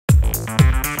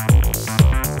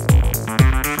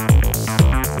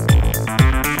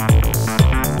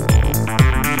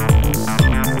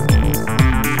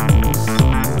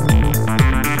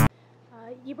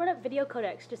video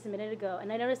codecs just a minute ago,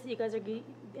 and I noticed that you guys are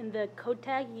in the code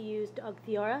tag you used Ogg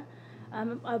Theora.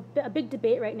 A big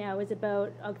debate right now is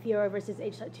about Ogg Theora versus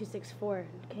H.264.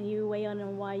 Can you weigh in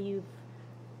on why you've,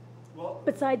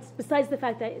 besides the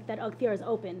fact that Ogg Theora is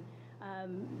open,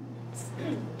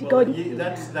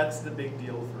 that's the big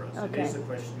deal for us. Okay. It is a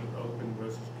question of open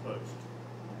versus closed,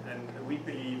 and we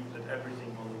believe that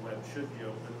everything on the web should be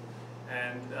open.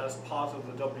 And as part of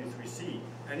the W3C,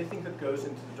 anything that goes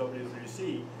into the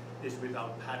W3C is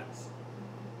without patents.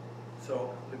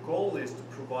 So the goal is to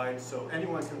provide so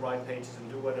anyone can write pages and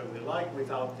do whatever they like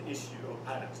without the issue of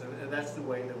patents. And that's the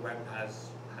way the web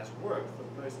has worked for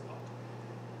the most part.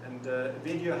 And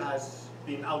video has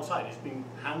been outside. It's been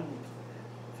handled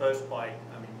first by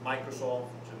Microsoft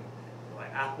and by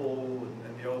Apple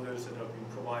and the others that have been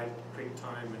provided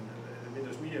QuickTime and the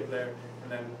Windows Media Player,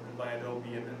 and then by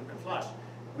Adobe and Flash.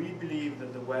 We believe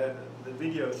that the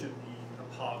video should be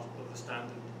a part of the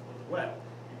standard of the web.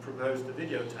 We propose the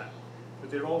video tab,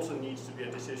 but there also needs to be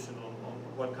a decision on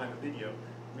what kind of video.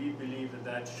 We believe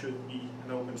that should be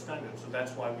an open standard, so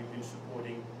that's why we've been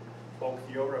supporting Ogg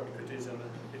Theora, because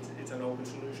it's an open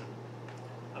solution.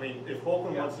 I mean, if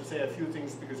Håkon wants to say a few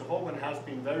things, because Håkon has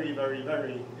been very, very,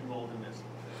 very involved in this.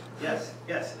 Yes.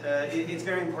 It's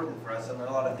very important for us, and a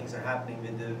lot of things are happening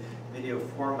with the video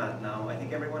format now. I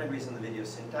think everyone agrees on the video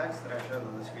syntax that I showed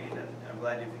on the screen, and I'm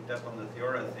glad you picked up on the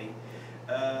Theora thing.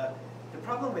 The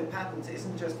problem with patents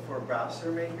isn't just for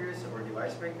browser makers or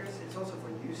device makers, it's also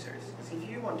for users. Because if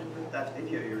you want to put that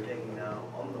video you're taking now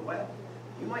on the web,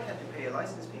 you might have to pay a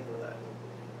license fee for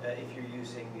that if you're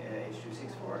using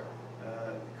H.264.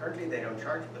 Currently they don't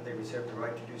charge, but they reserve the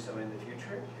right to do so in the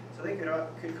future. So they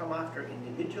could come after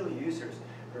individual users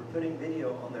who are putting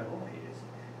video on their home pages.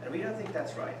 And we don't think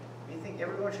that's right. We think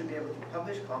everyone should be able to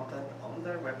publish content on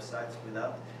their websites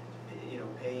without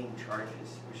paying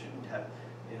charges. We shouldn't have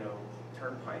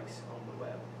turnpikes on the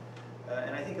web.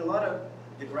 And I think a lot of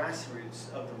the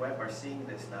grassroots of the web are seeing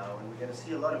this now, and we're going to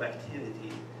see a lot of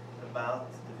activity about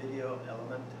the video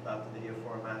element, about the video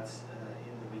formats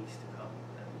in the weeks to come.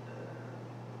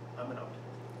 And I'm an optimist.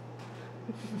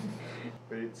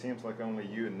 But it seems like only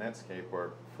you and Netscape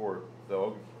are for the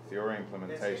Ogg Theora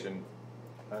implementation.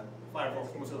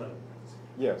 Firefox, Mozilla.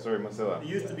 Yeah, sorry, Mozilla. It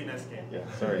used to be Netscape. Yeah,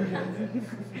 sorry.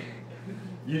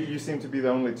 You seem to be the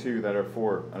only two that are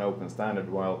for an open standard,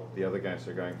 while the other guys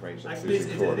are going for H.264. Actually,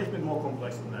 it's a little bit more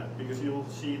complex than that, because you'll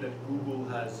see that Google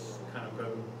has kind of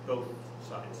gone both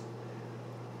sides.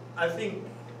 I think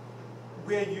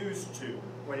we're used to,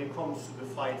 when it comes to the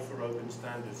fight for open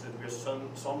standards, that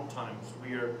sometimes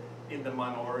we're in the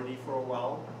minority for a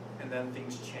while, and then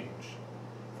things change.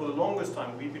 For the longest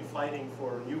time, we've been fighting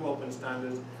for new open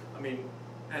standards,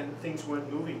 and things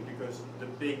weren't moving because the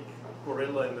big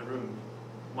gorilla in the room,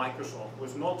 Microsoft,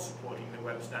 was not supporting the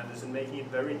web standards and making it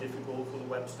very difficult for the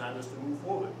web standards to move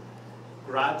forward.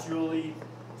 Gradually,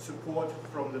 support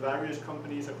from the various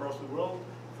companies across the world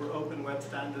for open web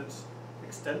standards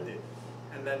extended,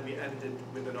 and then we ended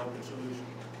with an open solution.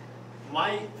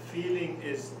 My feeling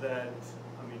is that,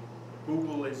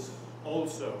 Google is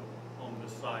also on the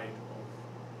side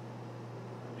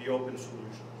of the open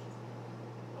solutions,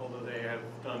 although they have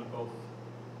done both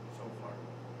so far.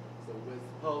 So we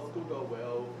suppose Google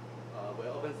will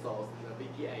open source the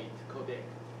VP8 codec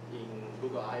in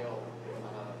Google I/O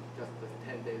just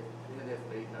 10 days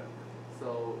later.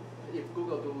 So if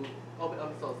Google do open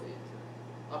source it,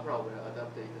 Opera will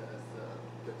adapt it as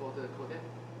the default codec.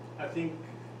 I think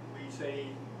we say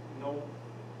no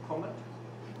comment.